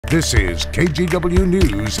This is KGW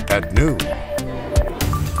News at noon.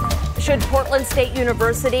 Should Portland State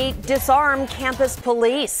University disarm campus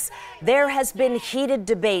police? There has been heated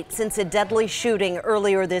debate since a deadly shooting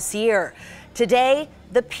earlier this year. Today,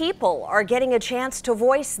 the people are getting a chance to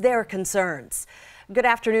voice their concerns. Good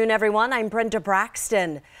afternoon, everyone. I'm Brenda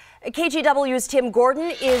Braxton. KGW's Tim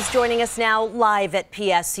Gordon is joining us now live at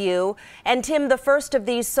PSU. And Tim, the first of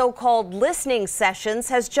these so-called listening sessions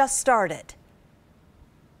has just started.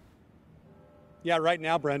 Yeah, right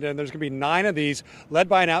now, Brenda, and there's going to be 9 of these led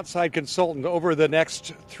by an outside consultant over the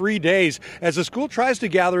next 3 days as the school tries to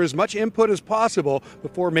gather as much input as possible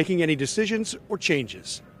before making any decisions or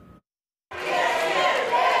changes.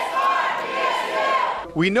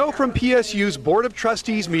 We know from PSU's Board of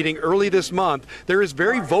Trustees meeting early this month, there is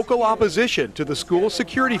very vocal opposition to the school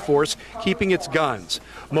security force keeping its guns.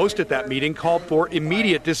 Most at that meeting called for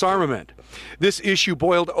immediate disarmament. This issue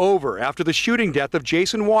boiled over after the shooting death of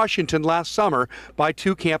Jason Washington last summer by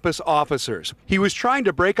 2 campus officers. He was trying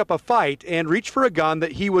to break up a fight and reach for a gun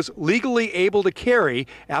that he was legally able to carry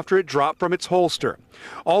after it dropped from its holster.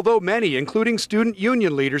 Although many, including student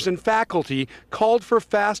union leaders and faculty, called for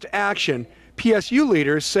fast action, PSU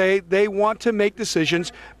leaders say they want to make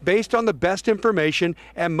decisions based on the best information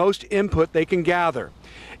and most input they can gather.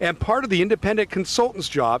 And part of the independent consultant's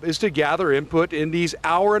job is to gather input in these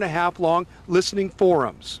hour-and-a-half-long listening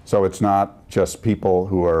forums. So it's not just people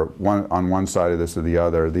who are on one side of this or the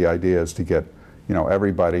other. The idea is to get,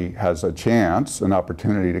 everybody has a chance, an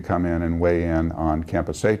opportunity to come in and weigh in on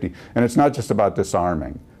campus safety. And it's not just about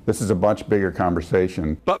disarming. This is a much bigger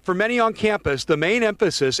conversation. But for many on campus, the main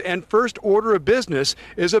emphasis and first order of business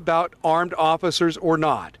is about armed officers or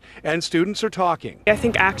not. And students are talking. I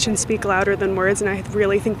think actions speak louder than words, and I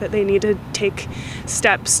really think that they need to take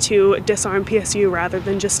steps to disarm PSU rather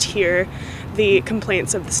than just hear the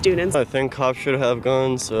complaints of the students. I think cops should have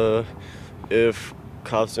guns. If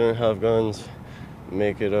cops didn't have guns,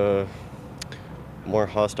 make it a more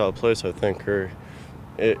hostile place, I think, or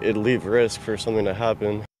it'd leave risk for something to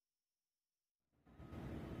happen.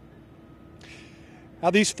 Now,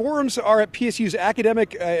 these forums are at PSU's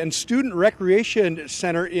Academic and Student Recreation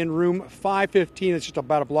Center in room 515. It's just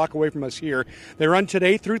about a block away from us here. They run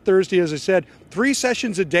today through Thursday, as I said, 3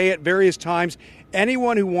 sessions a day at various times.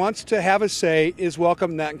 Anyone who wants to have a say is welcome,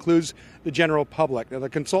 and that includes the general public. Now, the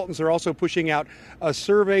consultants are also pushing out a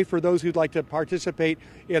survey for those who'd like to participate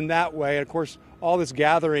in that way. And of course, all this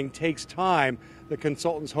gathering takes time. The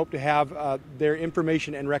consultants hope to have their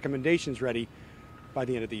information and recommendations ready by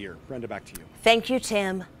the end of the year. Brenda, back to you. Thank you,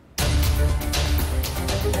 Tim.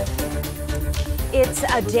 It's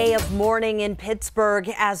a day of mourning in Pittsburgh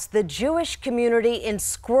as the Jewish community in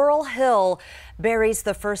Squirrel Hill buries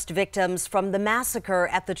the first victims from the massacre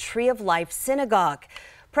at the Tree of Life Synagogue.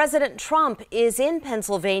 President Trump is in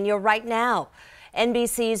Pennsylvania right now.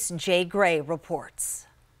 NBC's Jay Gray reports.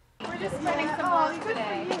 We're just spending some love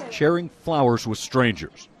today. Sharing flowers with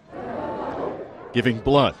strangers. Giving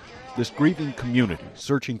blood. This grieving community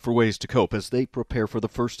searching for ways to cope as they prepare for the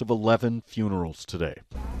first of 11 funerals today.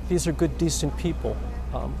 These are good, decent people.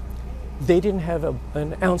 They didn't have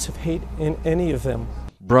an ounce of hate in any of them.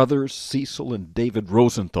 Brothers Cecil and David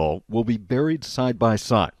Rosenthal will be buried side by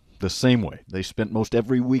side, the same way they spent most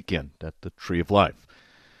every weekend at the Tree of Life.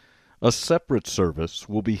 A separate service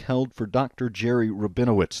will be held for Dr. Jerry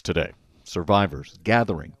Rabinowitz today. Survivors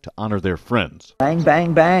gathering to honor their friends. Bang,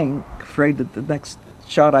 bang, bang. Afraid that the next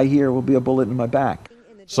shot I hear will be a bullet in my back.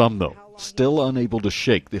 Some, though, still unable to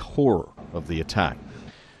shake the horror of the attack.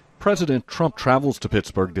 President Trump travels to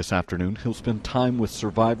Pittsburgh this afternoon. He'll spend time with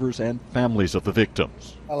survivors and families of the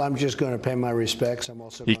victims. Well, I'm just going to pay my respects.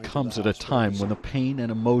 He comes at a time when the pain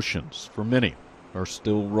and emotions, for many, are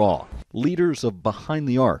still raw. Leaders of Behind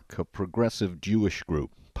the Ark, a progressive Jewish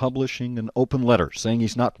group, publishing an open letter saying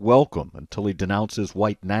he's not welcome until he denounces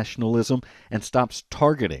white nationalism and stops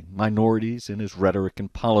targeting minorities in his rhetoric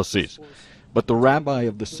and policies. But the rabbi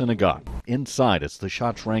of the synagogue, inside as the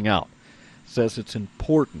shots rang out, says it's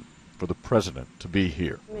important for the president to be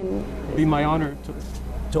here. It'd be my honor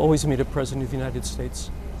to always meet a president of the United States.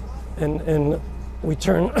 And we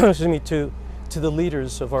turn to the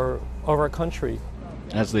leaders of our country.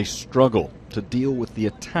 As they struggle to deal with the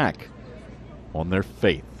attack on their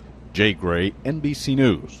faith. Jay Gray, NBC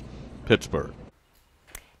News, Pittsburgh.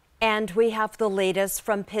 And we have the latest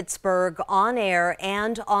from Pittsburgh on air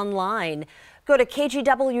and online. Go to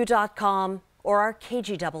KGW.com or our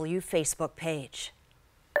KGW Facebook page.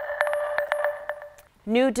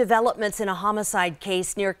 New developments in a homicide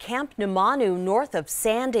case near Camp Numanu north of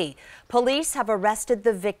Sandy. Police have arrested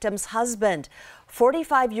the victim's husband,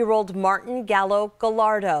 45-year-old Martin Gallo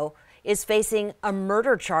Gallardo. is facing a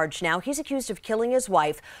murder charge now. He's accused of killing his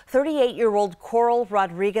wife, 38-year-old Coral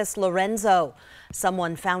Rodriguez Lorenzo.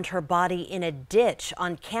 Someone found her body in a ditch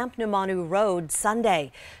on Camp Namanu Road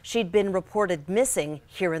Sunday. She'd been reported missing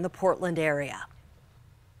here in the Portland area.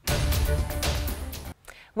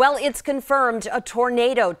 Well, it's confirmed a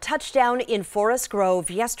tornado touched down in Forest Grove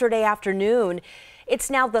yesterday afternoon. It's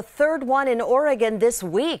now the third one in Oregon this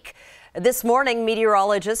week. This morning,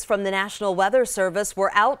 meteorologists from the National Weather Service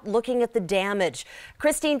were out looking at the damage.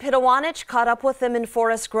 Christine Pitawanich caught up with them in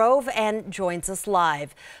Forest Grove and joins us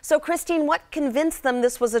live. So, Christine, what convinced them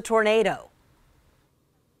this was a tornado?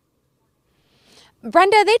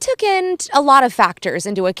 Brenda, they took in a lot of factors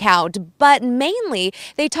into account, but mainly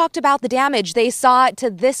they talked about the damage they saw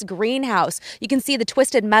to this greenhouse. You can see the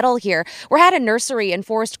twisted metal here. We're at a nursery in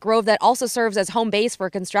Forest Grove that also serves as home base for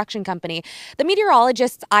a construction company. The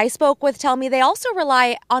meteorologists I spoke with tell me they also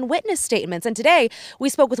rely on witness statements. And today we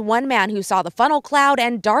spoke with one man who saw the funnel cloud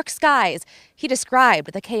and dark skies. He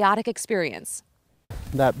described the chaotic experience.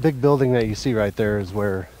 That big building that you see right there is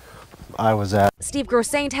where I was at. Steve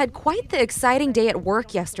Grossaint had quite the exciting day at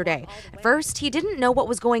work yesterday. At first, he didn't know what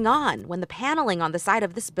was going on when the paneling on the side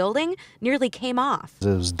of this building nearly came off. It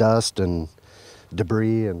was dust and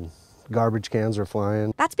debris and garbage cans were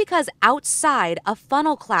flying. That's because outside a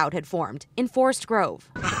funnel cloud had formed in Forest Grove.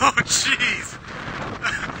 Oh, jeez.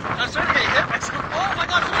 I was trying to get hit by something. Oh my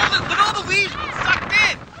gosh, look at all the leaves sucked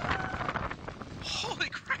in. Holy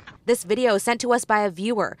crap. This video sent to us by a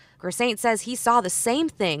viewer. Grossaint says he saw the same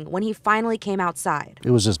thing when he finally came outside.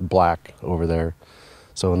 It was just black over there.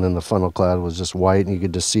 So, and then the funnel cloud was just white and you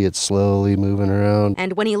could just see it slowly moving around.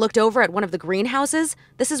 And when he looked over at one of the greenhouses,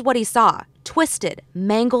 this is what he saw. Twisted,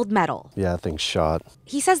 mangled metal. Yeah, that thing's shot.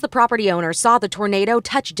 He says the property owner saw the tornado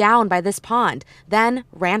touch down by this pond, then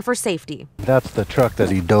ran for safety. That's the truck that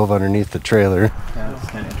he dove underneath the trailer. Yeah, that's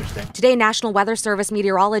kind of interesting. Today, National Weather Service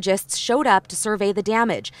meteorologists showed up to survey the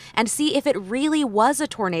damage and see if it really was a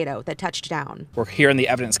tornado that touched down. We're here in the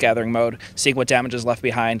evidence gathering mode, seeing what damage is left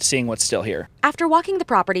behind, seeing what's still here. After walking the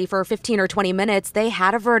property for 15 or 20 minutes, they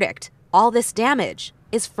had a verdict. All this damage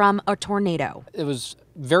is from a tornado. It was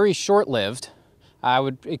very short-lived. I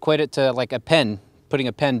would equate it to like a pen, putting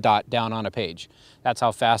a pen dot down on a page. That's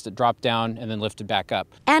how fast it dropped down and then lifted back up.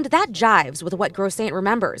 And that jives with what Grossaint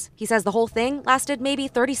remembers. He says the whole thing lasted maybe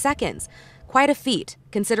 30 seconds. Quite a feat,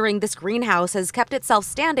 considering this greenhouse has kept itself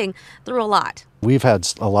standing through a lot. We've had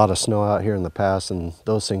a lot of snow out here in the past and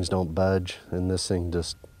those things don't budge, and this thing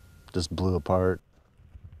just blew apart.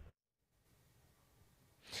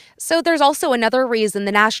 So there's also another reason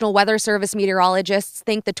the National Weather Service meteorologists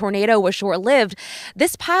think the tornado was short-lived.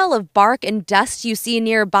 This pile of bark and dust you see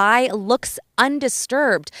nearby looks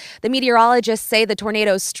undisturbed. The meteorologists say the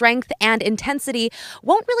tornado's strength and intensity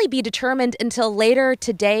won't really be determined until later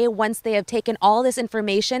today once they have taken all this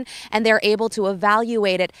information and they're able to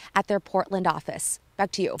evaluate it at their Portland office.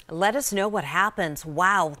 Back to you. Let us know what happens.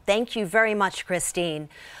 Wow. Thank you very much, Christine.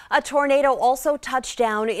 A tornado also touched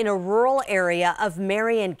down in a rural area of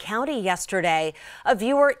Marion County yesterday. A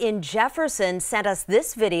viewer in Jefferson sent us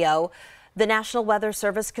this video. The National Weather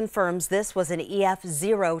Service confirms this was an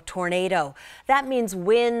EF0 tornado. That means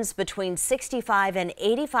winds between 65 and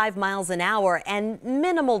 85 miles an hour and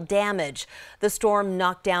minimal damage. The storm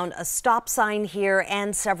knocked down a stop sign here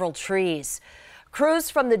and several trees. Crews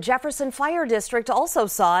from the Jefferson Fire District also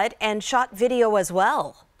saw it and shot video as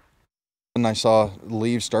well. And I saw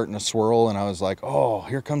leaves starting to swirl and I was like, oh,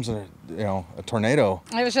 here comes a tornado.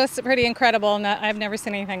 It was just pretty incredible, and I've never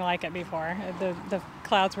seen anything like it before. The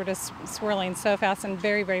clouds were just swirling so fast and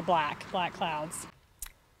very, very black clouds.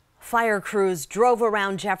 Fire crews drove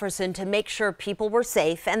around Jefferson to make sure people were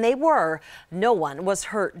safe, and they were. No one was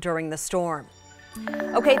hurt during the storm.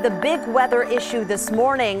 Okay, the big weather issue this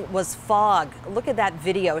morning was fog. Look at that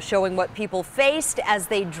video showing what people faced as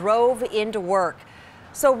they drove into work.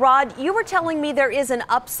 So, Rod, you were telling me there is an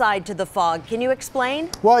upside to the fog. Can you explain?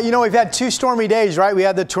 Well, you know, we've had 2 stormy days, right? We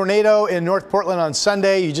had the tornado in North Portland on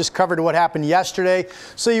Sunday. You just covered what happened yesterday.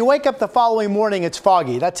 So you wake up the following morning, it's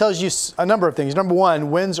foggy. That tells you a number of things. Number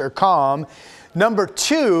 1, winds are calm. Number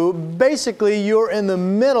 2, basically you're in the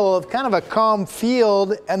middle of kind of a calm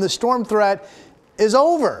field and the storm threat is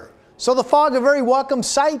over. So the fog, a very welcome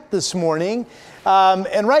sight this morning.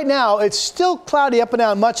 And right now, it's still cloudy up and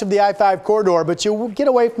down much of the I-5 corridor, but you get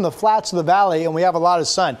away from the flats of the valley and we have a lot of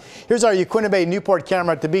sun. Here's our Yaquina Bay Newport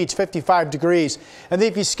camera at the beach, 55 degrees. And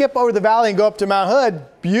then if you skip over the valley and go up to Mount Hood,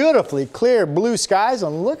 beautifully clear blue skies.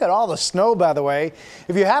 And look at all the snow, by the way.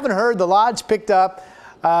 If you haven't heard, the Lodge picked up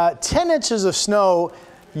 10 inches of snow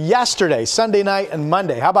yesterday, Sunday night and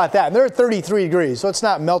Monday. How about that? And they're at 33 degrees, so it's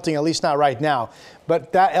not melting, at least not right now.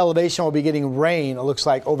 But that elevation will be getting rain, it looks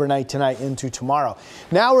like, overnight tonight into tomorrow.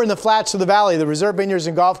 Now we're in the flats of the valley, the Reserve Vineyards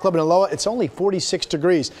and Golf Club in Aloha. It's only 46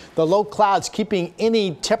 degrees. The low clouds keeping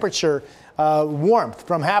any temperature warmth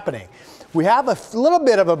from happening. We have a little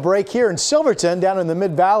bit of a break here in Silverton, down in the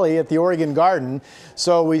Mid-Valley at the Oregon Garden.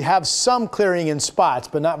 So we have some clearing in spots,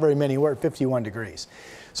 but not very many. We're at 51 degrees.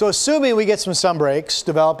 So assuming we get some sun breaks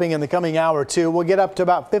developing in the coming hour or two, we'll get up to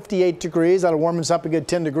about 58 degrees. That'll warm us up a good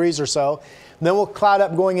 10 degrees or so. And then we'll cloud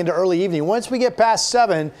up going into early evening. Once we get past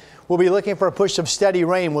 7, we'll be looking for a push of steady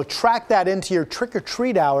rain. We'll track that into your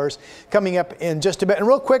trick-or-treat hours coming up in just a bit. And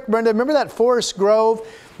real quick, Brenda, remember that Forest Grove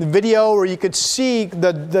video where you could see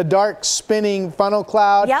the dark spinning funnel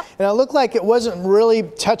cloud? Yep. And it looked like it wasn't really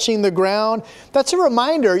touching the ground. That's a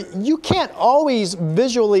reminder, you can't always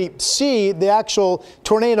visually see the actual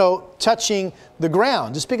tornado touching the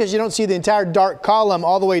ground. Just because you don't see the entire dark column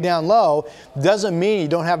all the way down low doesn't mean you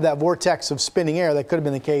don't have that vortex of spinning air. That could have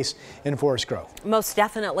been the case in Forest Grove. Most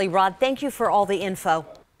definitely, Rod. Thank you for all the info.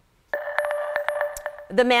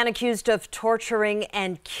 The man accused of torturing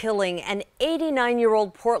and killing an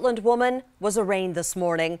 89-year-old Portland woman was arraigned this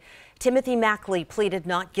morning. Timothy Mackley pleaded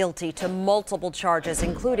not guilty to multiple charges,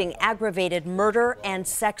 including aggravated murder and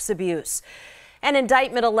sex abuse. An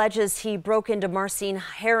indictment alleges he broke into Marcine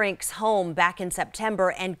Herrink's home back in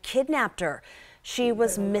September and kidnapped her. She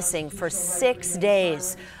was missing for 6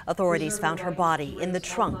 days. Authorities found her body in the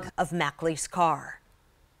trunk of Mackley's car.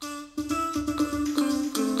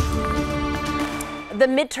 The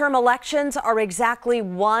midterm elections are exactly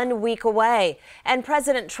 1 week away, and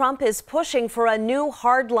President Trump is pushing for a new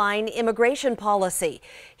hardline immigration policy.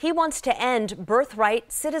 He wants to end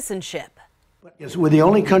birthright citizenship. Yes, we're the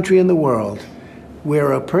only country in the world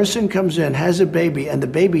where a person comes in, has a baby, and the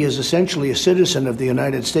baby is essentially a citizen of the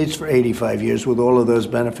United States for 85 years with all of those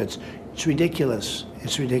benefits. It's ridiculous.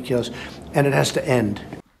 It's ridiculous. And it has to end.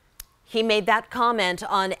 He made that comment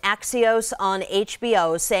on Axios on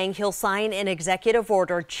HBO, saying he'll sign an executive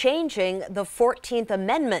order changing the 14th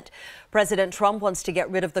Amendment. President Trump wants to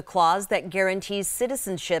get rid of the clause that guarantees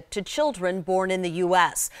citizenship to children born in the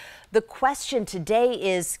U.S. The question today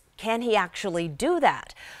is, can he actually do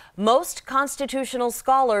that? Most constitutional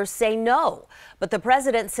scholars say no, but the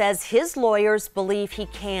president says his lawyers believe he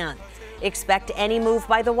can. Expect any move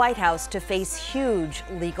by the White House to face huge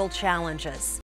legal challenges.